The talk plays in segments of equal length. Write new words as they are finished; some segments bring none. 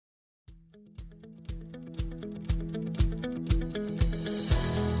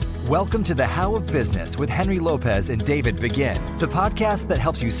Welcome to the How of Business with Henry Lopez and David Begin, the podcast that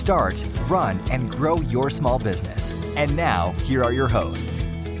helps you start, run, and grow your small business. And now, here are your hosts.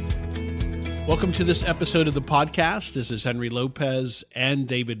 Welcome to this episode of the podcast. This is Henry Lopez and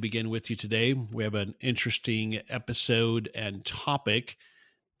David Begin with you today. We have an interesting episode and topic.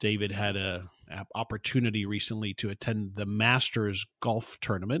 David had an opportunity recently to attend the Masters golf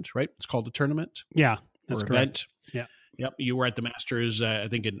tournament, right? It's called a tournament? Yeah, that's or correct. Event. Yeah. Yep. You were at the Masters, I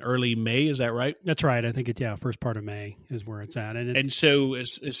think in early May. Is that right? That's right. I think first part of May is where it's at. And so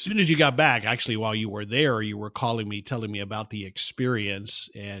as soon as you got back, actually, while you were there, you were calling me, telling me about the experience,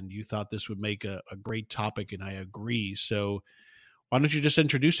 and you thought this would make a great topic, and I agree. So why don't you just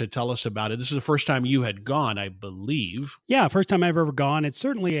introduce it? Tell us about it. This is the first time you had gone, I believe. Yeah, first time I've ever gone. It's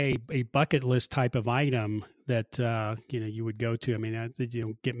certainly a bucket list type of item that you would go to. I mean, you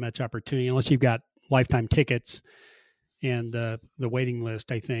don't get much opportunity unless you've got lifetime tickets. And the waiting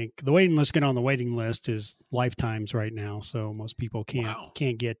list, I think the waiting list, get on the waiting list is lifetimes right now. So most people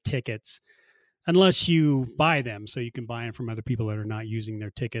can't get tickets unless you buy them. So you can buy them from other people that are not using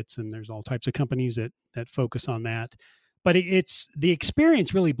their tickets. And there's all types of companies that focus on that. But it's the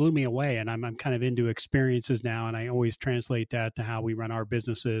experience really blew me away. And I'm kind of into experiences now. And I always translate that to how we run our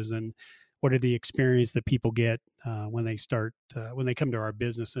businesses and what are the experience that people get when they come to our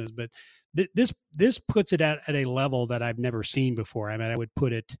businesses. But this puts it at a level that I've never seen before. I mean, I would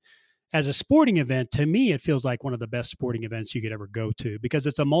put it as a sporting event. To me, it feels like one of the best sporting events you could ever go to because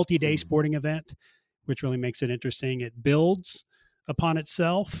it's a multi-day sporting event, which really makes it interesting. It builds upon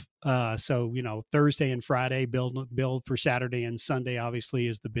itself. So, Thursday and Friday build for Saturday and Sunday, obviously,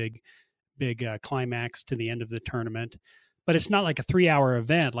 is the big climax to the end of the tournament. But it's not like a 3-hour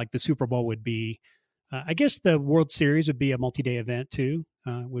event like the Super Bowl would be. I guess the World Series would be a multi-day event too.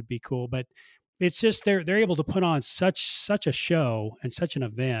 Would be cool, but it's just they're able to put on such a show and such an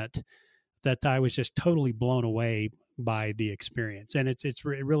event that I was just totally blown away by the experience, and it's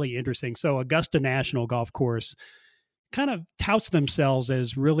really interesting. So Augusta National Golf Course kind of touts themselves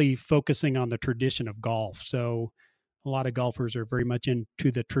as really focusing on the tradition of golf. So a lot of golfers are very much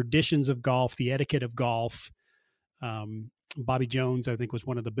into the traditions of golf, the etiquette of golf. Bobby Jones, I think, was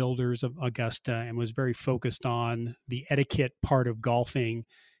one of the builders of Augusta and was very focused on the etiquette part of golfing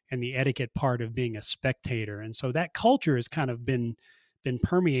and the etiquette part of being a spectator. And so that culture has kind of been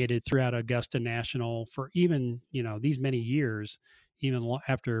permeated throughout Augusta National for even, these many years, even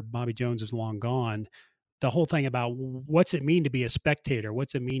after Bobby Jones is long gone. The whole thing about what's it mean to be a spectator,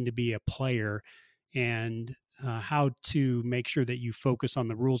 what's it mean to be a player, and how to make sure that you focus on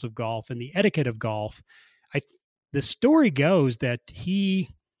the rules of golf and the etiquette of golf. The story goes that he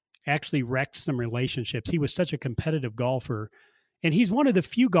actually wrecked some relationships. He was such a competitive golfer, and he's one of the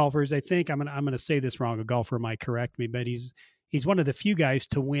few golfers, I think, I'm going to say this wrong, a golfer might correct me, but he's one of the few guys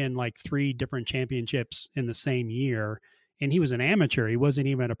to win like 3 different championships in the same year, and he was an amateur. He wasn't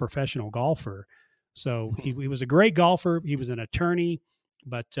even a professional golfer. So he was a great golfer. He was an attorney,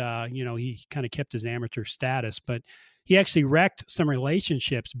 but, he kind of kept his amateur status, but he actually wrecked some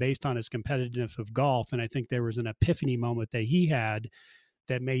relationships based on his competitiveness of golf. And I think there was an epiphany moment that he had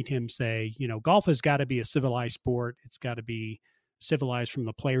that made him say, golf has got to be a civilized sport. It's got to be civilized from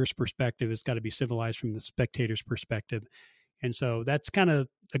the player's perspective. It's got to be civilized from the spectator's perspective. And so that's kind of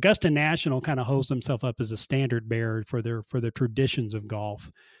Augusta National kind of holds themselves up as a standard bearer for the traditions of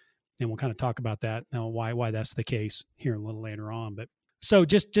golf. And we'll kind of talk about that now, why that's the case here a little later on. But so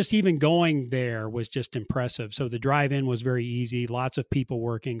just even going there was just impressive. So the drive-in was very easy, lots of people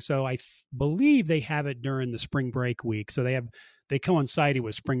working. So I believe they have it during the spring break week. So they coincided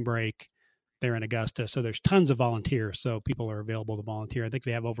with spring break there in Augusta. So there's tons of volunteers. So people are available to volunteer. I think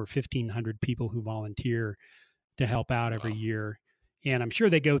they have over 1,500 people who volunteer to help out every year. And I'm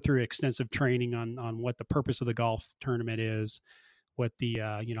sure they go through extensive training on what the purpose of the golf tournament is, what the,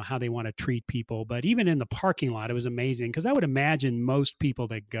 how they want to treat people. But even in the parking lot, it was amazing because I would imagine most people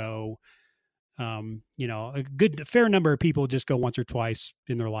that go, a fair number of people just go once or twice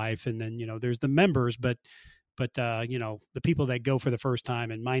in their life. And then, there's the members, but the people that go for the first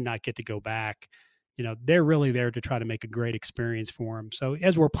time and might not get to go back, they're really there to try to make a great experience for them. So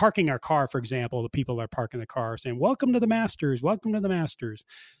as we're parking our car, for example, the people are parking the car saying, welcome to the Masters, welcome to the Masters,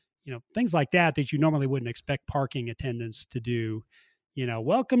 things like that you normally wouldn't expect parking attendants to do.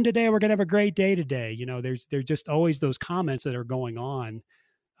 Welcome today. We're going to have a great day today. There's just always those comments that are going on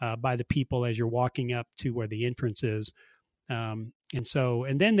by the people as you're walking up to where the entrance is. And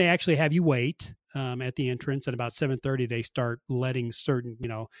then they actually have you wait at the entrance. At about 7:30, they start letting certain,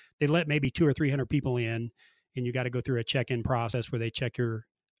 they let maybe 200 or 300 people in, and you got to go through a check-in process where they check your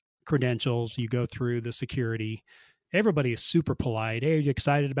credentials. You go through the security, everybody is super polite. Hey, are you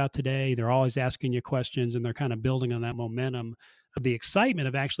excited about today? They're always asking you questions, and they're kind of building on that momentum of the excitement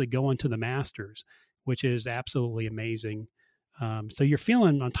of actually going to the Masters, which is absolutely amazing. So you're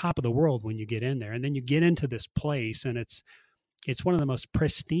feeling on top of the world when you get in there, and then you get into this place, and it's one of the most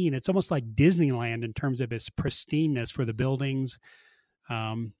pristine. It's almost like Disneyland in terms of its pristineness for the buildings.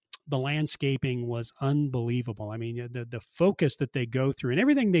 The landscaping was unbelievable. I mean, the focus that they go through and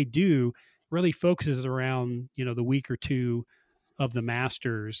everything they do really focuses around, the week or two of the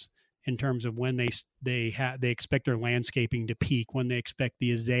Masters in terms of when they expect their landscaping to peak, when they expect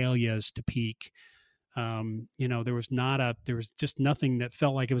the azaleas to peak. There was just nothing that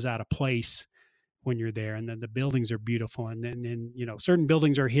felt like it was out of place when you're there, and then the buildings are beautiful, and then certain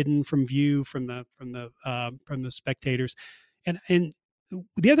buildings are hidden from view from the spectators, and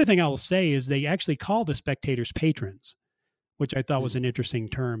the other thing I will say is they actually call the spectators patrons, which I thought was an interesting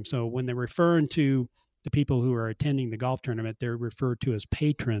term. So when they're referring to the people who are attending the golf tournament, they're referred to as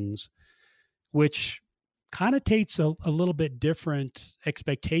patrons, which connotates a little bit different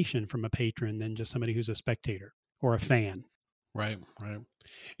expectation from a patron than just somebody who's a spectator or a fan. Right.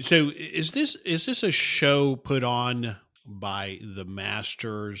 So is this a show put on by the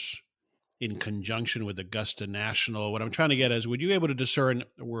Masters in conjunction with Augusta National? What I'm trying to get is, would you be able to discern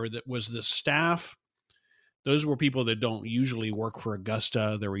was the staff? Those were people that don't usually work for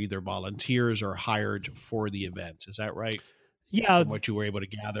Augusta. They were either volunteers or hired for the event. Is that right? Yeah. From what you were able to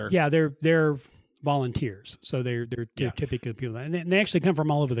gather. Yeah, they're volunteers. So they're typically people, and they actually come from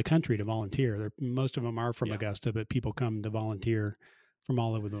all over the country to volunteer. Most of them are from Augusta, but people come to volunteer from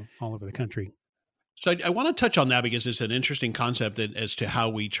all over the country. So I want to touch on that because it's an interesting concept as to how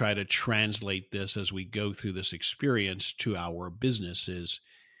we try to translate this as we go through this experience to our businesses.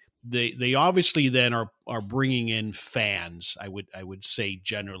 They obviously then are bringing in fans, I would say,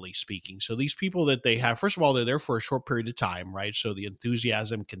 generally speaking. So these people that they have, first of all, they're there for a short period of time, right? So the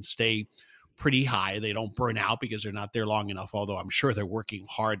enthusiasm can stay pretty high. They don't burn out because they're not there long enough, although I'm sure they're working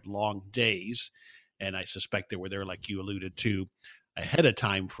hard, long days. And I suspect they were there, like you alluded to, ahead of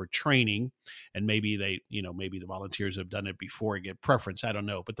time for training. And maybe maybe the volunteers have done it before and get preference. I don't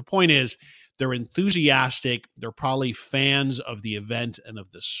know. But the point is, they're enthusiastic. They're probably fans of the event and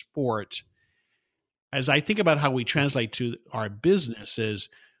of the sport. As I think about how we translate to our businesses,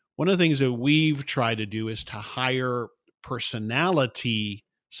 one of the things that we've tried to do is to hire personality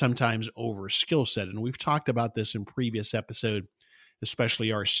sometimes over skill set. And we've talked about this in previous episode,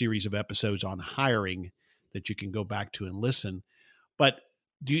 especially our series of episodes on hiring that you can go back to and listen. But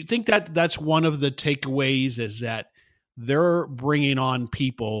do you think that that's one of the takeaways, is that they're bringing on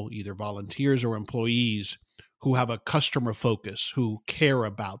people, either volunteers or employees, who have a customer focus, who care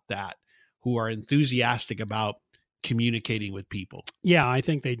about that, who are enthusiastic about communicating with people? Yeah, I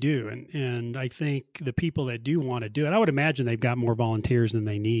think they do. And I think the people that do want to do it, I would imagine they've got more volunteers than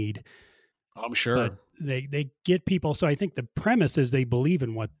they need. I'm sure. But they get people. So I think the premise is they believe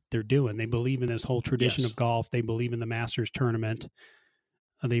in what they're doing. They believe in this whole tradition of golf. They believe in the Masters tournament.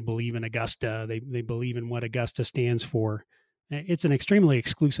 They believe in Augusta. They believe in what Augusta stands for. It's an extremely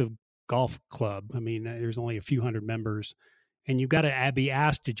exclusive golf club. I mean, there's only a few hundred members, and you've got to be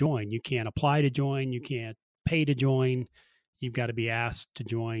asked to join. You can't apply to join. You can't pay to join. You've got to be asked to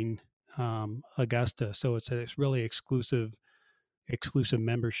join Augusta. So it's really exclusive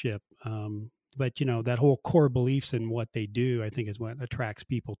membership. But that whole core beliefs in what they do, I think, is what attracts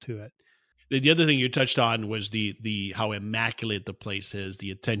people to it. The other thing you touched on was the how immaculate the place is,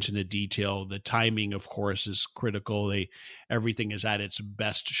 the attention to detail. The timing, of course, is critical. Everything is at its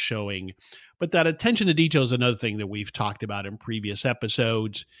best showing. But that attention to detail is another thing that we've talked about in previous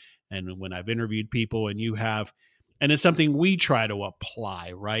episodes, and when I've interviewed people, and you have, and it's something we try to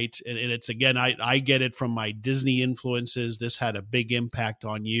apply, right? And it's, again, I get it from my Disney influences. This had a big impact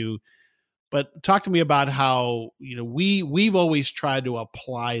on you. But talk to me about how, we've always tried to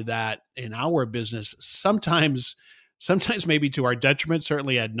apply that in our business, sometimes maybe to our detriment,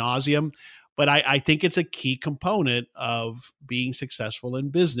 certainly ad nauseum. But I think it's a key component of being successful in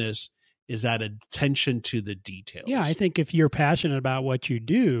business, is that attention to the details. Yeah, I think if you're passionate about what you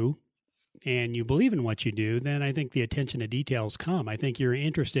do and you believe in what you do, then I think the attention to details come. I think you're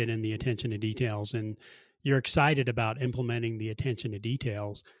interested in the attention to details, and you're excited about implementing the attention to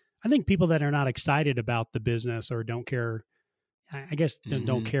details. I think people that are not excited about the business or don't care, I guess,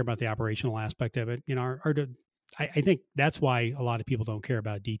 don't care about the operational aspect of it, I think that's why a lot of people don't care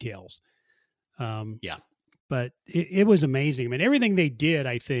about details. But it was amazing. I mean, everything they did,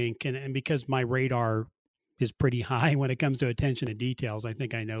 I think, and because my radar is pretty high when it comes to attention to details, I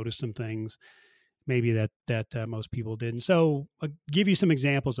think I noticed some things maybe that most people didn't. So I'll give you some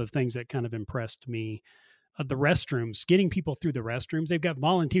examples of things that kind of impressed me. the restrooms, getting people through the restrooms. They've got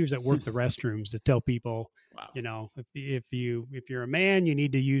volunteers that work the restrooms to tell people, Wow. if you're a man, you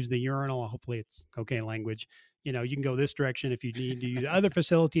need to use the urinal. Hopefully it's okay language. You can go this direction. If you need to use other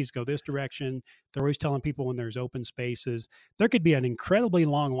facilities, go this direction. They're always telling people when there's open spaces. There could be an incredibly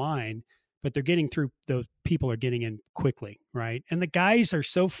long line, but they're getting through. Those people are getting in quickly, right? And the guys are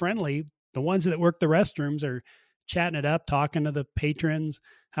so friendly. The ones that work the restrooms are chatting it up, talking to the patrons.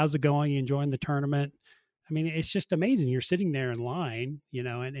 How's it going? You enjoying the tournament? I mean, it's just amazing. You're sitting there in line,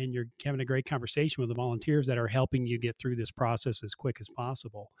 and you're having a great conversation with the volunteers that are helping you get through this process as quick as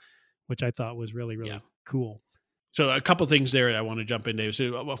possible, which I thought was really, really cool. So a couple of things there I want to jump into.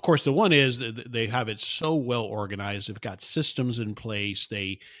 So, of course, the one is that they have it so well organized. They've got systems in place.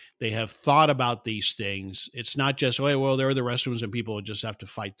 They have thought about these things. It's not just, oh, well, there are the restrooms and people just have to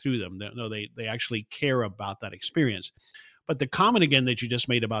fight through them. No, they actually care about that experience. But the comment, again, that you just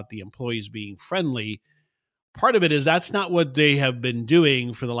made about the employees being friendly, part of it is that's not what they have been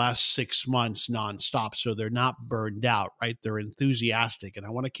doing for the last 6 months nonstop. So they're not burned out, right? They're enthusiastic. And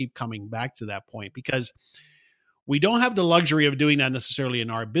I want to keep coming back to that point because we don't have the luxury of doing that necessarily in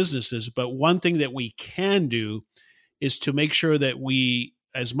our businesses, but one thing that we can do is to make sure that we,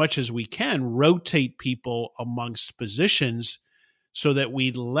 as much as we can, rotate people amongst positions so that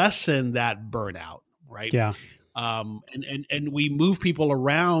we lessen that burnout, right? Yeah. And we move people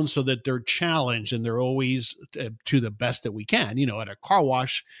around so that they're challenged and they're always to the best that we can. At a car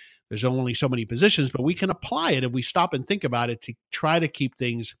wash, there's only so many positions, but we can apply it if we stop and think about it to try to keep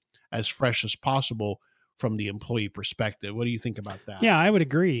things as fresh as possible from the employee perspective. What do you think about that? Yeah, I would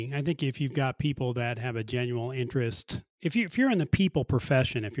agree. I think if you've got people that have a genuine interest, if you're in the people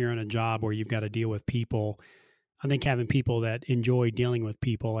profession, if you're in a job where you've got to deal with people, I think having people that enjoy dealing with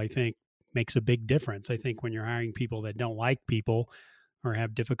people, I think makes a big difference. I think when you're hiring people that don't like people or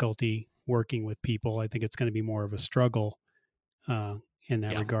have difficulty working with people, I think it's going to be more of a struggle in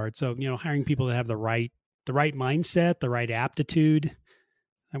that regard. So, hiring people that have the right mindset, the right aptitude,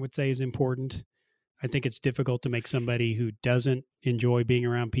 I would say is important. I think it's difficult to make somebody who doesn't enjoy being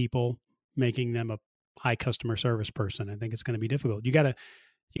around people, making them a high customer service person. I think it's going to be difficult. You got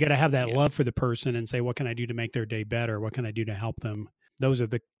to have that love for the person and say, what can I do to make their day better? What can I do to help them? Those are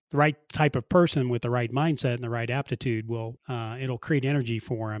the right type of person with the right mindset and the right aptitude it'll create energy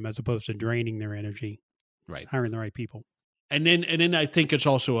for them as opposed to draining their energy. Right. Hiring the right people. And then I think it's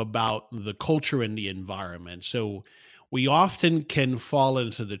also about the culture and the environment. So we often can fall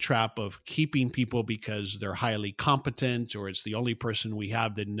into the trap of keeping people because they're highly competent, or it's the only person we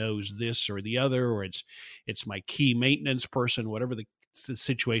have that knows this or the other, or it's my key maintenance person, whatever the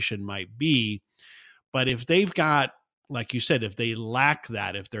situation might be. But if they've got, like you said, if they lack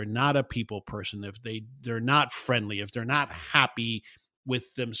that, if they're not a people person, if they're not friendly, if they're not happy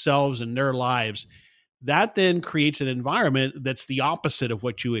with themselves and their lives, that then creates an environment that's the opposite of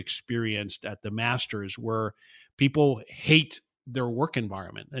what you experienced at the Masters, where people hate their work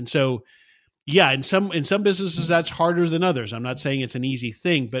environment. And so, in some businesses, that's harder than others. I'm not saying it's an easy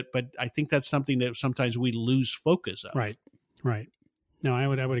thing, but I think that's something that sometimes we lose focus of. Right. No, I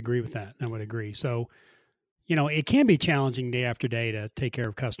would agree with that. I would agree. So, it can be challenging day after day to take care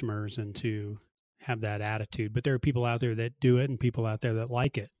of customers and to have that attitude, but there are people out there that do it and people out there that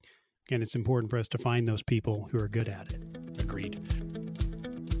like it. And it's important for us to find those people who are good at it. Agreed.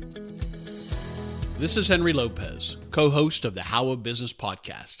 This is Henry Lopez, co-host of the How of Business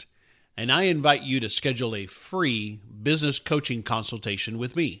podcast, and I invite you to schedule a free business coaching consultation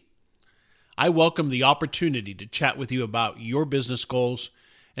with me. I welcome the opportunity to chat with you about your business goals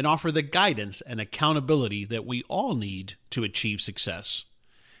and offer the guidance and accountability that we all need to achieve success.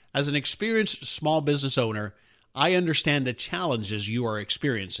 As an experienced small business owner, I understand the challenges you are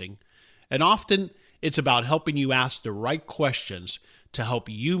experiencing, and often it's about helping you ask the right questions to help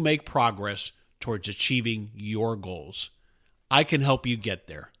you make progress towards achieving your goals. I can help you get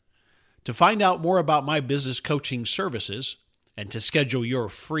there. To find out more about my business coaching services and to schedule your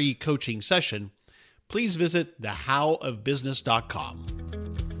free coaching session, please visit thehowofbusiness.com.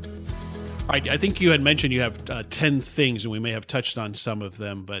 All right, I think you had mentioned you have 10 things, and we may have touched on some of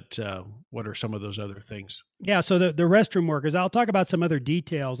them, but what are some of those other things? Yeah, so the restroom workers, I'll talk about some other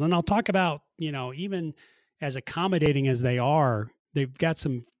details, and I'll talk about, even as accommodating as they are, they've got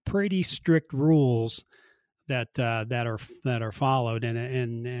some pretty strict rules that are followed,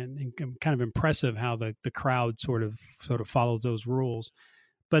 and kind of impressive how the crowd sort of follows those rules.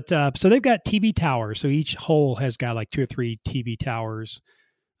 But so they've got TV towers. So each hole has got like 2 or 3 TV towers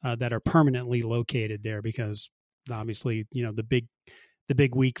that are permanently located there because obviously, the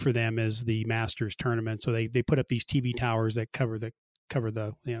big week for them is the Masters tournament. So they put up these TV towers that cover the cover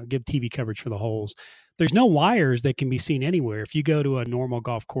the, give TV coverage for the holes. There's no wires that can be seen anywhere. If you go to a normal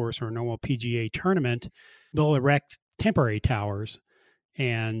golf course or a normal PGA tournament, they'll erect temporary towers,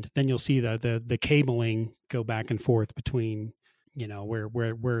 and then you'll see the cabling go back and forth between,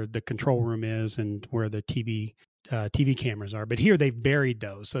 where the control room is and where the TV cameras are. But here they've buried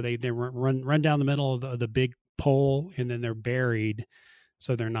those, so they run down the middle of the big pole, and then they're buried,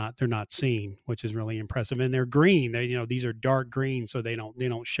 so they're not seen, which is really impressive. And they're green. These are dark green, so they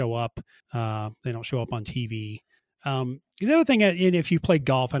don't show up. They don't show up on TV. The other thing, and if you play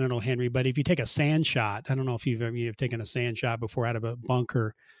golf, I don't know, Henry, but if you take a sand shot, I don't know if you've taken a sand shot before out of a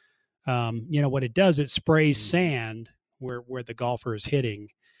bunker. What it does, it sprays sand where the golfer is hitting.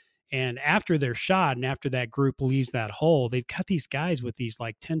 And after their shot, and after that group leaves that hole, they've got these guys with these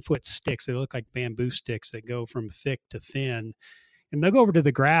like 10-foot sticks. They look like bamboo sticks that go from thick to thin. And they'll go over to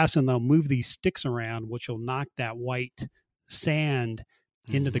the grass and they'll move these sticks around, which will knock that white sand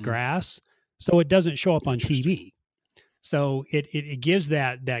into the grass, so it doesn't show up on TV. So it gives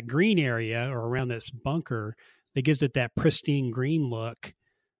that green area, or around this bunker, that gives it that pristine green look,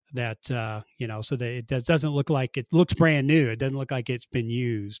 that so that it doesn't look like it looks brand new. It doesn't look like it's been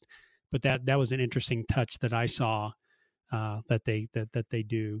used. But that was an interesting touch that I saw that they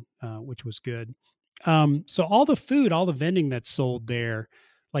do, which was good. So all the food, all the vending that's sold there,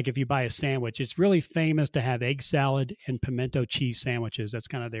 like if you buy a sandwich, it's really famous to have egg salad and pimento cheese sandwiches. That's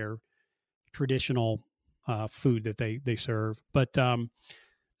kind of their traditional food that they serve. But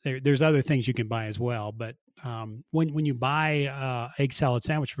there's other things you can buy as well. But when you buy egg salad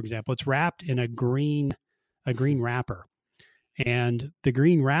sandwich, for example, it's wrapped in a green wrapper. And the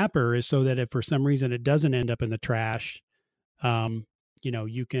green wrapper is so that if for some reason it doesn't end up in the trash,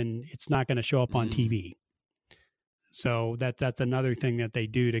 it's not going to show up on TV. So that's another thing that they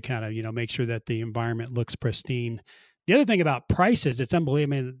do to kind of, make sure that the environment looks pristine. The other thing about prices, it's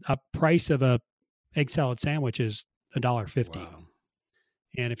unbelievable. I mean, a price of a egg salad sandwich is $1.50. Wow.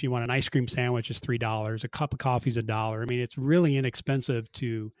 And if you want an ice cream sandwich, it's $3. A cup of coffee is $1. I mean, it's really inexpensive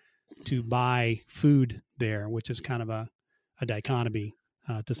to buy food there, which is kind of a dichotomy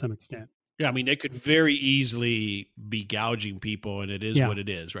to some extent. Yeah, I mean, it could very easily be gouging people, and it is what it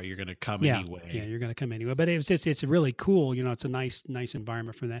is, right? You're going to come anyway. Yeah, you're going to come anyway. But it's really cool. It's a nice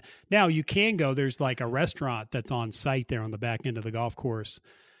environment for that. Now you can go. There's like a restaurant that's on site there on the back end of the golf course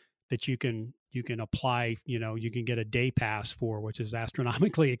that you can apply. You can get a day pass for, which is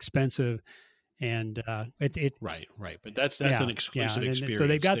astronomically expensive. And it right. But that's an exclusive experience. So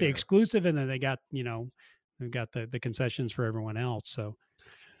they've got the exclusive, and then they got they've got the concessions for everyone else. So.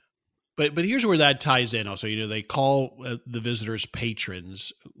 But here's where that ties in also. They call the visitors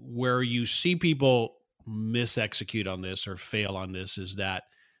patrons. Where you see people mis-execute on this or fail on this is that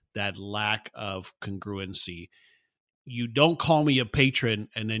lack of congruency. You don't call me a patron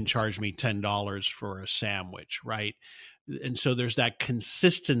and then charge me $10 for a sandwich, right? And so there's that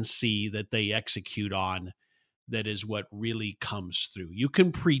consistency that they execute on that is what really comes through. You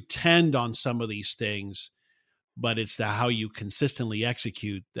can pretend on some of these things, but it's how you consistently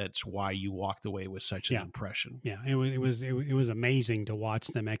execute that's why you walked away with such an impression. Yeah, it was amazing to watch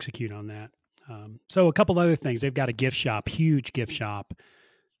them execute on that. So a couple other things. They've got a gift shop, huge gift shop,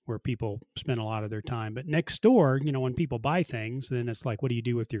 where people spend a lot of their time. But next door, when people buy things, then it's like, what do you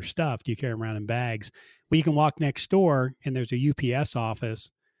do with your stuff? Do you carry them around in bags? Well, you can walk next door, and there's a UPS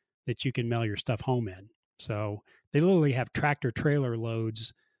office that you can mail your stuff home in. So they literally have tractor trailer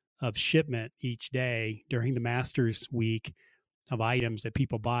loads of shipment each day during the Masters week of items that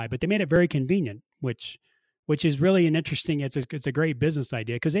people buy. But they made it very convenient, which is really an interesting. It's a great business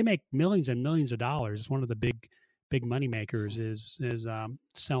idea, because they make millions and millions of dollars. It's one of the big money makers is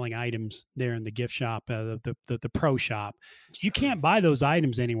selling items there in the gift shop, the pro shop. Sure. You can't buy those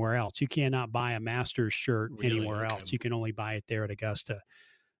items anywhere else. You cannot buy a Masters shirt anywhere else. You can only buy it there at Augusta.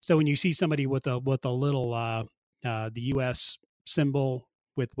 So when you see somebody with a little the U.S. symbol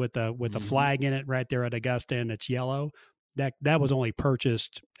with a flag in it right there at Augusta, and it's yellow, that was only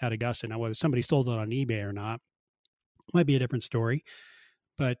purchased at Augusta. Now, whether somebody sold it on eBay or not might be a different story.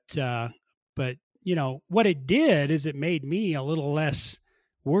 But what it did is it made me a little less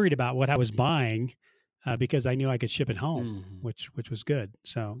worried about what I was buying, because I knew I could ship it home, which was good.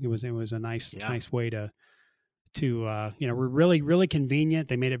 So it was a nice way to we're really, really convenient.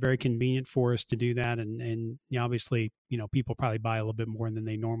 They made it very convenient for us to do that. And obviously, people probably buy a little bit more than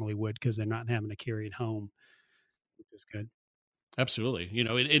they normally would, because they're not having to carry it home, which is good. Absolutely.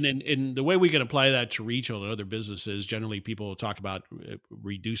 In the way we can apply that to retail and other businesses, generally people talk about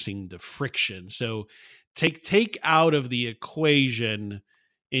reducing the friction. So take out of the equation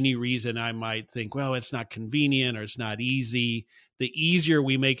any reason I might think, well, it's not convenient or it's not easy. the easier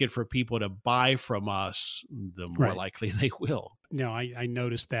we make it for people to buy from us, the more likely they will. No, I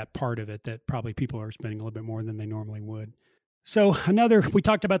noticed that part of it, that probably people are spending a little bit more than they normally would. So we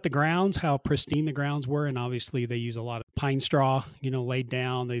talked about the grounds, how pristine the grounds were. And obviously they use a lot of pine straw, laid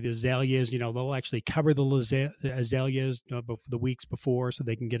down. The azaleas, they'll actually cover the azaleas the weeks before so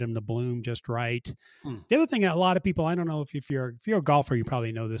they can get them to bloom just right. The other thing, a lot of people, I don't know if you're a golfer, you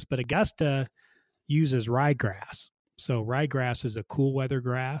probably know this, but Augusta uses ryegrass. So ryegrass is a cool weather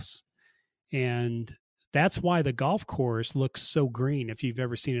grass. And that's why the golf course looks so green. If you've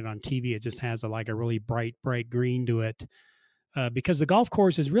ever seen it on TV, it just has a really bright green to it. Because the golf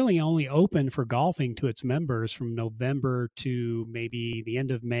course is really only open for golfing to its members from November to maybe the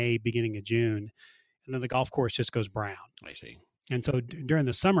end of May, beginning of June. And then the golf course just goes brown. I see. And so during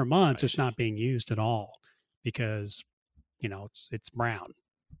the summer months, it's not being used at all because, it's brown.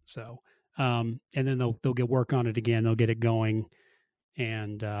 So, and then they'll get work on it again. They'll get it going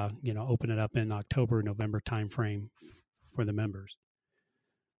and, open it up in October, November timeframe for the members.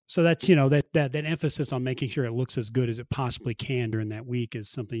 So that's, that emphasis on making sure it looks as good as it possibly can during that week is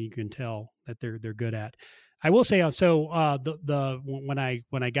something you can tell that they're good at. I will say, when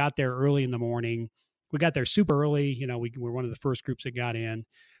I got there early in the morning, we got there super early. We were one of the first groups that got in.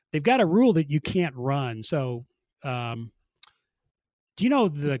 They've got a rule that you can't run. So, do you know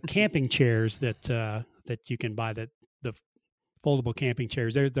the camping chairs that you can buy, the foldable camping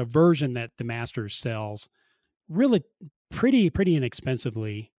chairs? There's a version that the Masters sells, really pretty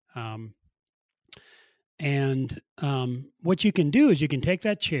inexpensively. What you can do is you can take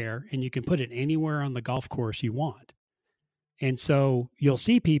that chair and you can put it anywhere on the golf course you want. And so you'll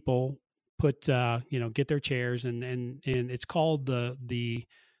see people put, get their chairs and it's called the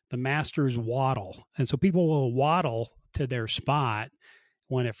Masters waddle. And so people will waddle to their spot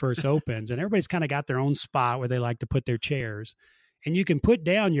when it first opens, and everybody's kind of got their own spot where they like to put their chairs. And you can put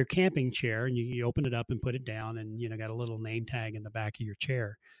down your camping chair and you open it up and put it down and, got a little name tag in the back of your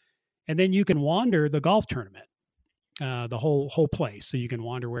chair. And then you can wander the golf tournament, the whole place. So you can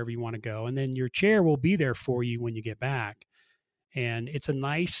wander wherever you want to go. And then your chair will be there for you when you get back. And it's a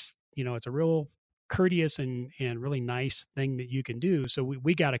nice, it's a real courteous and really nice thing that you can do. So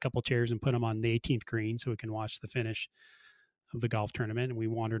we got a couple chairs and put them on the 18th green so we can watch the finish of the golf tournament. And we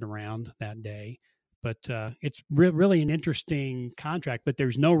wandered around that day. But it's really an interesting contract, but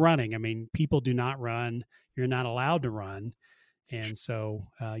there's no running. I mean, people do not run. You're not allowed to run. And so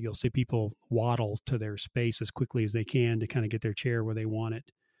you'll see people waddle to their space as quickly as they can to kind of get their chair where they want it,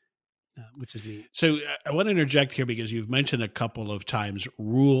 which is neat. So I want to interject here because you've mentioned a couple of times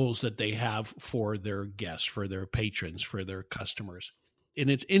rules that they have for their guests, for their patrons, for their customers. And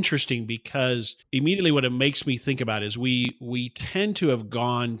it's interesting because immediately what it makes me think about is we tend to have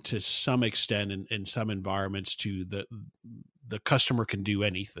gone to some extent in some environments to the customer can do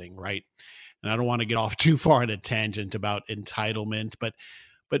anything, right? And I don't want to get off too far on a tangent about entitlement, but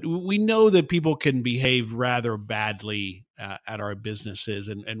we know that people can behave rather badly at our businesses.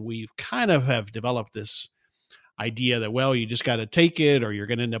 And we've kind of have developed this idea that, well, you just got to take it or you're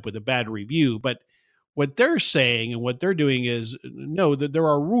going to end up with a bad review. But what they're saying and what they're doing is no, that there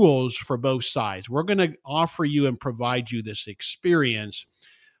are rules for both sides. We're going to offer you and provide you this experience,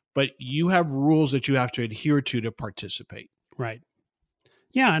 but you have rules that you have to adhere to participate. Right.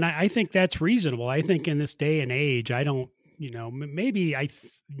 Yeah. And I think that's reasonable. I think in this day and age, I don't, maybe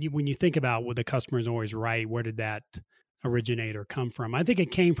when you think about what the customer is always right, where did that originate or come from? I think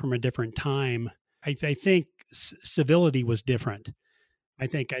it came from a different time. I think civility was different. I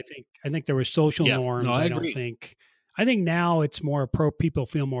think there were social norms. No, I agree. I think now it's more people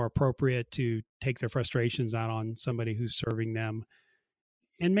feel more appropriate to take their frustrations out on somebody who's serving them.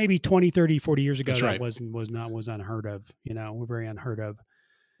 And maybe 20, 30, 40 years ago, that was unheard of, we're very unheard of.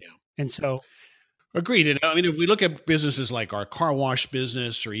 Yeah. And so. Agreed. And I mean, if we look at businesses like our car wash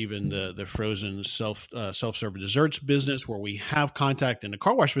business or even the frozen self-serve desserts business where we have contact, in the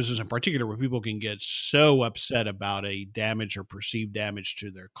car wash business in particular, where people can get so upset about a damage or perceived damage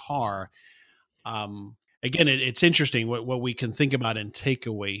to their car. Again, it's interesting what we can think about and take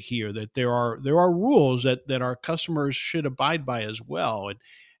away here, that there are rules that our customers should abide by as well.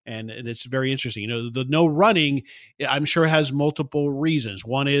 And it's very interesting. The no running, I'm sure, has multiple reasons.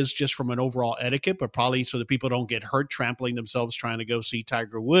 One is just from an overall etiquette, but probably so that people don't get hurt trampling themselves trying to go see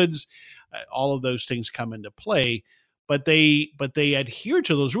Tiger Woods. All of those things come into play. But they adhere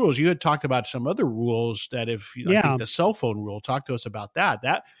to those rules. You had talked about some other rules that I think the cell phone rule, talk to us about that.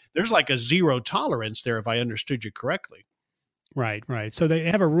 That there's like a zero tolerance there, if I understood you correctly. Right. So they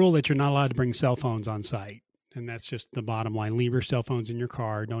have a rule that you're not allowed to bring cell phones on site. And that's just the bottom line. Leave your cell phones in your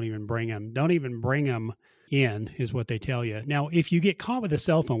car. Don't even bring them. in, is what they tell you. Now, if you get caught with a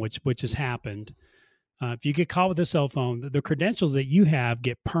cell phone, which has happened, if you get caught with a cell phone, the credentials that you have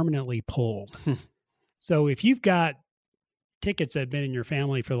get permanently pulled. So if you've got tickets that have been in your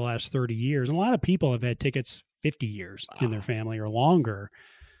family for the last 30 years, and a lot of people have had tickets 50 years in their family or longer,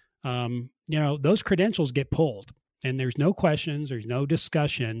 those credentials get pulled, and there's no questions, there's no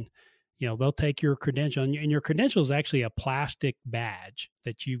discussion. They'll take your credential, and your credential is actually a plastic badge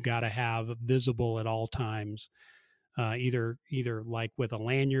that you've got to have visible at all times. Either like with a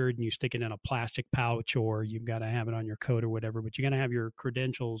lanyard and you stick it in a plastic pouch, or you've got to have it on your coat or whatever, but you're going to have your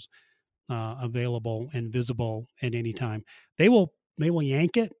credentials available and visible at any time. They will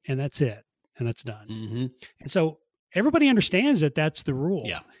yank it, and that's it. And that's done. Mm-hmm. And so everybody understands that that's the rule.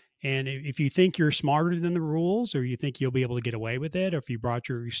 Yeah. And if you think you're smarter than the rules, or you think you'll be able to get away with it, or if you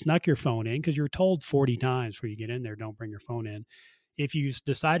snuck your phone in, because you're told 40 times before you get in there, don't bring your phone in. If you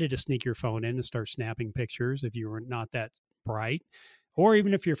decided to sneak your phone in and start snapping pictures, if you were not that bright, or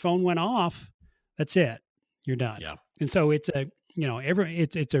even if your phone went off, that's it. You're done. Yeah. And so it's a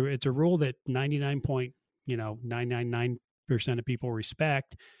rule that 99.999% of people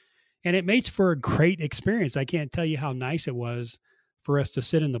respect, and it makes for a great experience. I can't tell you how nice it was for us to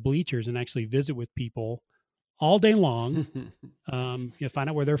sit in the bleachers and actually visit with people all day long. Find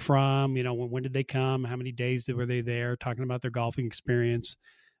out where they're from, when did they come, how many days were they there, talking about their golfing experience.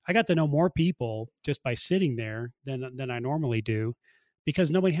 I got to know more people just by sitting there than I normally do,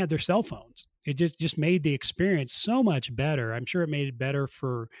 because nobody had their cell phones. It just made the experience so much better. I'm sure it made it better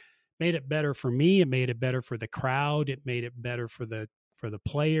for me. It made it better for the crowd. It made it better for the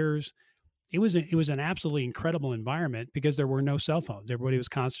players. It was an absolutely incredible environment because there were no cell phones. Everybody was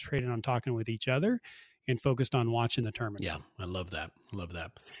concentrated on talking with each other and focused on watching the tournament. Yeah, I love that.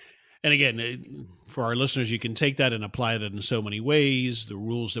 And again, for our listeners, you can take that and apply it in so many ways. The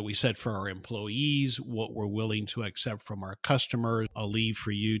rules that we set for our employees, what we're willing to accept from our customers, I'll leave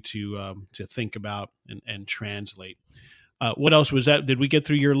for you to think about and translate. What else was that? Did we get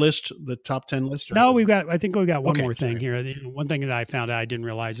through your list, the top 10 list? No, I think we've got one more thing here. One thing that I found out I didn't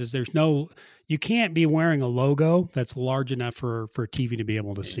realize is you can't be wearing a logo that's large enough for TV to be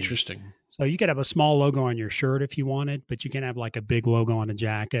able to see. Interesting. So you could have a small logo on your shirt if you wanted, but you can have like a big logo on a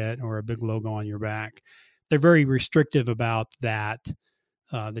jacket or a big logo on your back. They're very restrictive about that,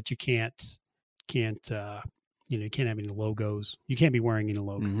 that you can't have any logos. You can't be wearing any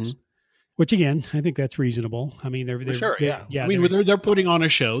logos. Mm-hmm. Which again, I think that's reasonable. I mean, they're sure, yeah. I mean, they're putting on a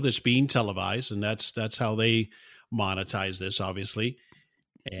show that's being televised, and that's how they monetize this, obviously.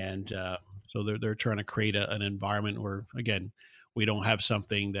 And so they're trying to create an environment where, again, we don't have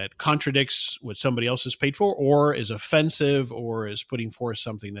something that contradicts what somebody else has paid for, or is offensive, or is putting forth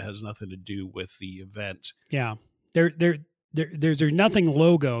something that has nothing to do with the event. Yeah, there's nothing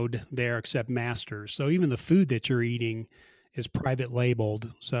logoed there except Masters. So even the food that you're eating is private labeled.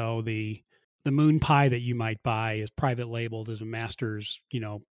 So the moon pie that you might buy is private labeled as a Masters,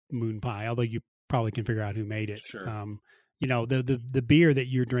 moon pie, although you probably can figure out who made it. Sure. The beer that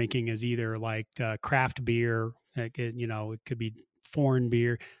you're drinking is either like craft beer, it could be foreign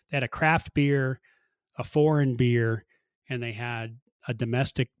beer. They had a craft beer, a foreign beer, and they had a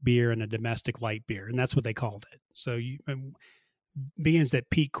domestic beer and a domestic light beer, and that's what they called it. So being that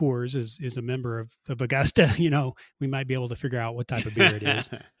Pete Coors is a member of Augusta, we might be able to figure out what type of beer it is,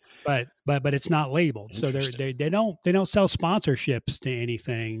 but it's not labeled. So they don't sell sponsorships to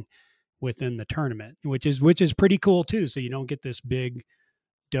anything within the tournament, which is pretty cool too. So you don't get this big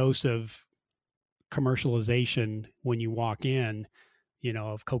dose of commercialization when you walk in,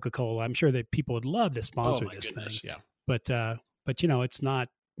 of Coca-Cola. I'm sure that people would love to sponsor this thing. Yeah. But it's not,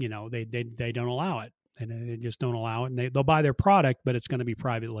 they don't allow it. And they just don't allow it. And they'll buy their product, but it's going to be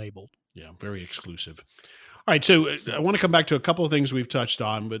private labeled. Yeah, very exclusive. All right, so I want to come back to a couple of things we've touched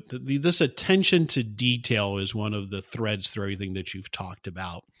on, but this attention to detail is one of the threads through everything that you've talked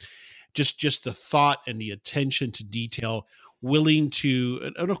about. Just the thought and the attention to detail, willing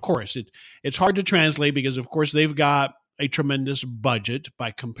to, and of course, it's hard to translate because, of course, they've got a tremendous budget by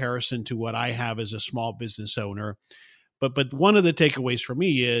comparison to what I have as a small business owner. But one of the takeaways for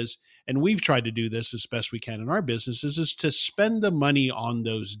me is, and we've tried to do this as best we can in our businesses, is to spend the money on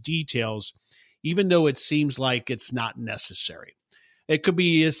those details, even though it seems like it's not necessary. It could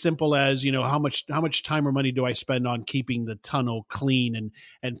be as simple as, how much time or money do I spend on keeping the tunnel clean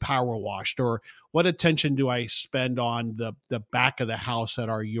and power washed, or what attention do I spend on the back of the house at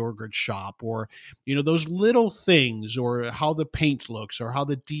our yogurt shop, or, those little things, or how the paint looks, or how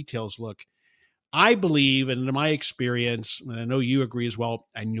the details look. I believe, and in my experience, and I know you agree as well,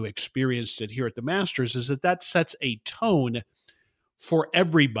 and you experienced it here at the Masters, is that sets a tone for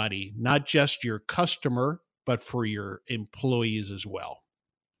everybody, not just your customer, but for your employees as well.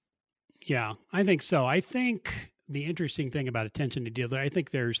 Yeah, I think so. I think the interesting thing about attention to detail, I think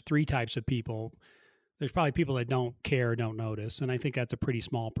there's three types of people. There's probably people that don't care, don't notice, and I think that's a pretty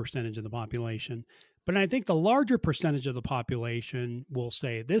small percentage of the population. But I think the larger percentage of the population will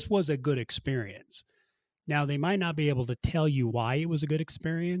say this was a good experience. Now, they might not be able to tell you why it was a good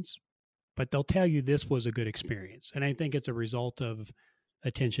experience, but they'll tell you this was a good experience. And I think it's a result of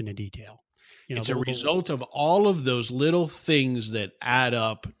attention to detail. It's a result of all of those little things that add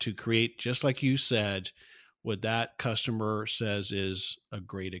up to create, just like you said, what that customer says is a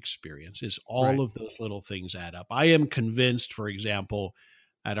great experience. Is all of those little things add up. I am convinced, for example,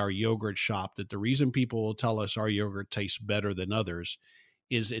 at our yogurt shop, that the reason people will tell us our yogurt tastes better than others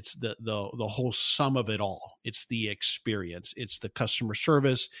is it's the whole sum of it all. It's the experience. It's the customer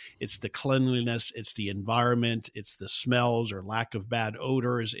service. It's the cleanliness. It's the environment. It's the smells or lack of bad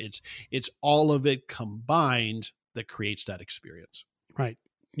odors. It's all of it combined that creates that experience. Right.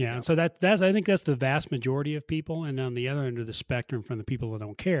 Yeah. And so that's I think that's the vast majority of people. And on the other end of the spectrum, from the people that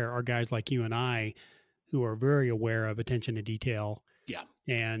don't care, are guys like you and I who are very aware of attention to detail. Yeah.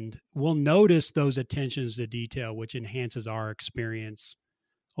 And we'll notice those attentions to detail, which enhances our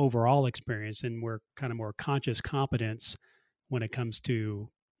overall experience, and we're kind of more conscious competence when it comes to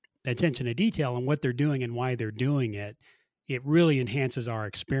attention to detail and what they're doing and why they're doing it. It really enhances our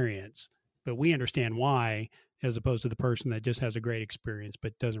experience, but we understand why, as opposed to the person that just has a great experience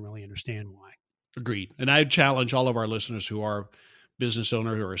but doesn't really understand why. Agreed. And I challenge all of our listeners who are business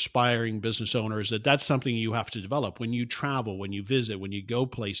owners or aspiring business owners that that's something you have to develop when you travel, when you visit, when you go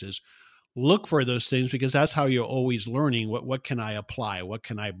places. Look for those things, because that's how you're always learning. What can I apply? What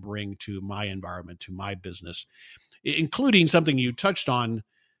can I bring to my environment, to my business, including something you touched on,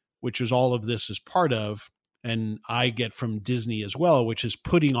 which is all of this is part of, and I get from Disney as well, which is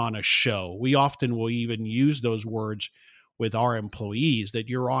putting on a show. We often will even use those words with our employees, that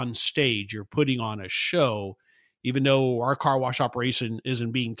you're on stage, you're putting on a show. Even though our car wash operation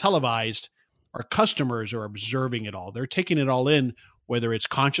isn't being televised, our customers are observing it all. They're taking it all in. Whether it's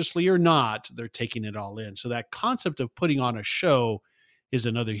consciously or not, they're taking it all in. So that concept of putting on a show is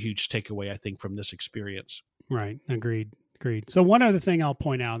another huge takeaway, I think, from this experience. Right. Agreed. So one other thing I'll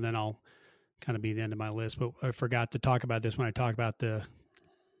point out, and then I'll kind of be the end of my list, but I forgot to talk about this when I talk about the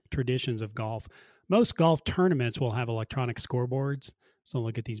traditions of golf. Most golf tournaments will have electronic scoreboards. So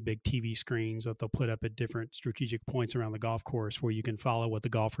look at these big TV screens that they'll put up at different strategic points around the golf course where you can follow what the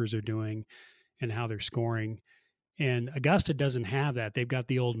golfers are doing and how they're scoring. And Augusta doesn't have that. They've got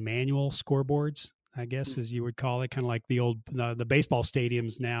the old manual scoreboards, I guess, as you would call it, kind of like the old the baseball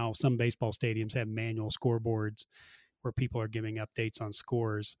stadiums now. Some baseball stadiums have manual scoreboards where people are giving updates on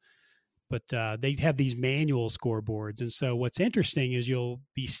scores. But they have these manual scoreboards. And so what's interesting is you'll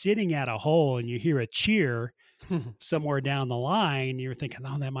be sitting at a hole and you hear a cheer somewhere down the line. You're thinking,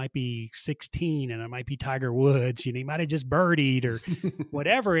 oh, that might be 16 and it might be Tiger Woods. You know, he might have just birdied or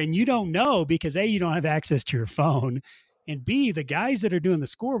whatever. And you don't know because A, you don't have access to your phone. And B, the guys that are doing the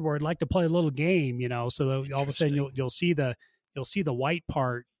scoreboard like to play a little game, you know, so all of a sudden you'll see the white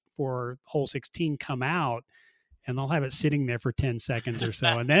part for hole 16 come out, and they'll have it sitting there for 10 seconds or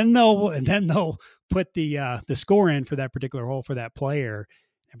so. And then they'll put the score in for that particular hole for that player.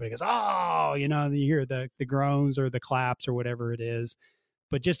 Everybody goes, oh, you know, and you hear the groans or the claps or whatever it is.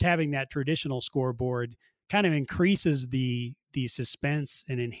 But just having that traditional scoreboard kind of increases the suspense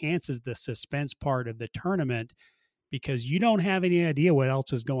and enhances the suspense part of the tournament, because you don't have any idea what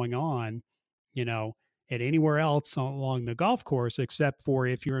else is going on, you know, at anywhere else along the golf course, except for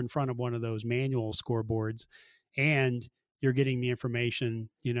if you're in front of one of those manual scoreboards and you're getting the information,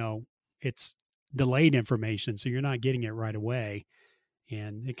 you know, it's delayed information. So you're not getting it right away.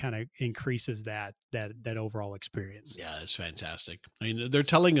 And it kind of increases that overall experience. Yeah, it's fantastic. I mean, they're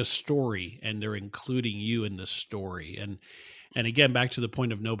telling a story and they're including you in the story. And again, back to the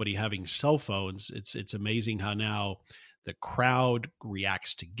point of nobody having cell phones, it's amazing how now the crowd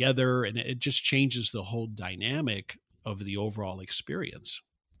reacts together, and it just changes the whole dynamic of the overall experience.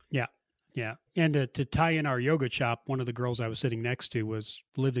 Yeah. Yeah. And to tie in our yoga shop, one of the girls I was sitting next to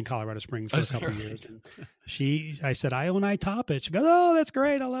lived in Colorado Springs for a couple of years. And I said, I own iTop-It. She goes, oh, that's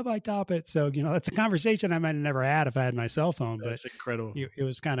great. I love iTop-It. So, you know, that's a conversation I might have never had if I had my cell phone. That's incredible. It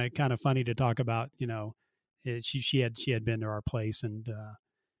was kind of funny to talk about, you know, she had been to our place and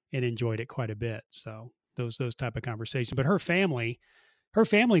enjoyed it quite a bit. So those type of conversations, but her family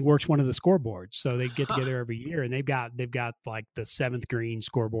works one of the scoreboards. So they get together every year, and they've got like the 7th green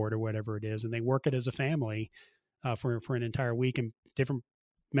scoreboard or whatever it is. And they work it as a family for an entire week, and different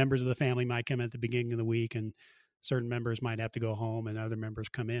members of the family might come at the beginning of the week and certain members might have to go home and other members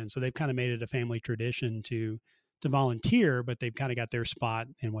come in. So they've kind of made it a family tradition to volunteer, but they've kind of got their spot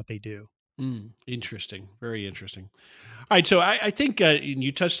in what they do. Interesting. Very interesting. All right. So I think and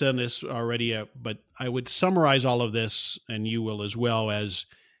you touched on this already, but I would summarize all of this, and you will as well, as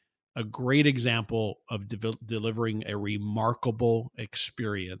a great example of delivering a remarkable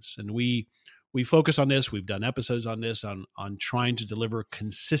experience. And we focus on this. We've done episodes on this, on trying to deliver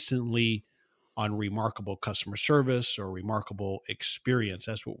consistently on remarkable customer service or remarkable experience.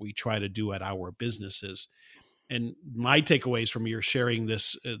 That's what we try to do at our businesses. And my takeaways from your sharing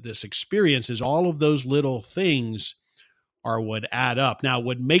this experience is all of those little things are what add up. Now,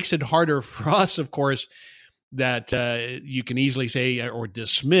 what makes it harder for us, of course, that you can easily say or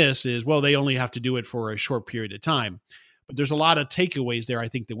dismiss is, well, they only have to do it for a short period of time. But there's a lot of takeaways there, I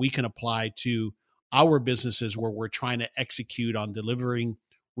think, that we can apply to our businesses where we're trying to execute on delivering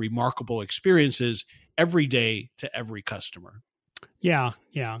remarkable experiences every day to every customer. Yeah.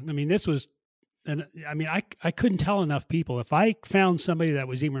 I mean, this was, and I mean, I couldn't tell enough people. If I found somebody that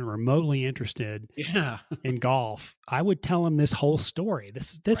was even remotely interested in golf, I would tell them this whole story.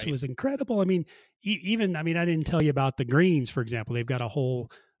 This right. was incredible. I mean, I didn't tell you about the greens, for example. They've got a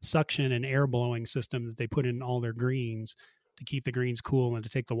whole suction and air blowing system that they put in all their greens to keep the greens cool and to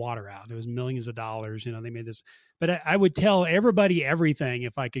take the water out. It was millions of dollars. They made this, but I would tell everybody everything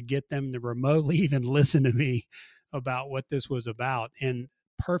if I could get them to remotely even listen to me about what this was about. And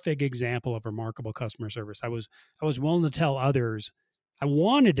perfect example of remarkable customer service. I was willing to tell others. I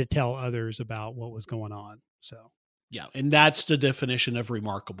wanted to tell others about what was going on. So, yeah. And that's the definition of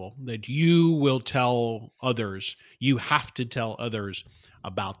remarkable, that you will tell others, you have to tell others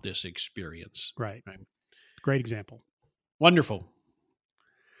about this experience. Right. Great example. Wonderful.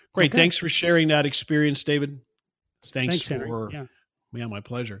 Great. Okay. Thanks for sharing that experience, David. Thanks Henry. for, yeah, my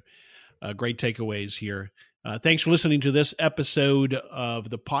pleasure. Great takeaways here. Thanks for listening to this episode of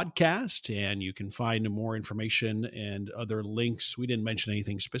the podcast, and you can find more information and other links. We didn't mention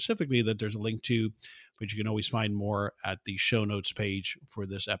anything specifically that there's a link to, but you can always find more at the show notes page for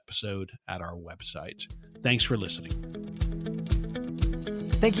this episode at our website. Thanks for listening.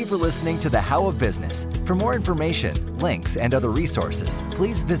 Thank you for listening to The How of Business. For more information, links, and other resources,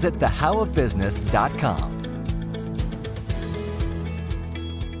 please visit thehowofbusiness.com.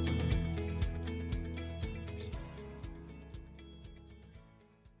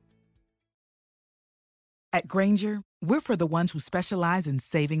 At Grainger, we're for the ones who specialize in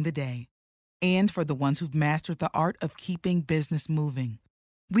saving the day and for the ones who've mastered the art of keeping business moving.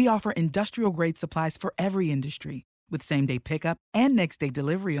 We offer industrial-grade supplies for every industry with same-day pickup and next-day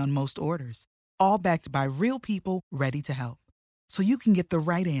delivery on most orders, all backed by real people ready to help. So you can get the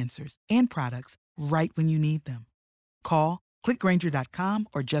right answers and products right when you need them. Call, click Grainger.com,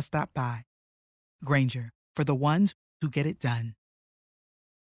 or just stop by. Grainger, for the ones who get it done.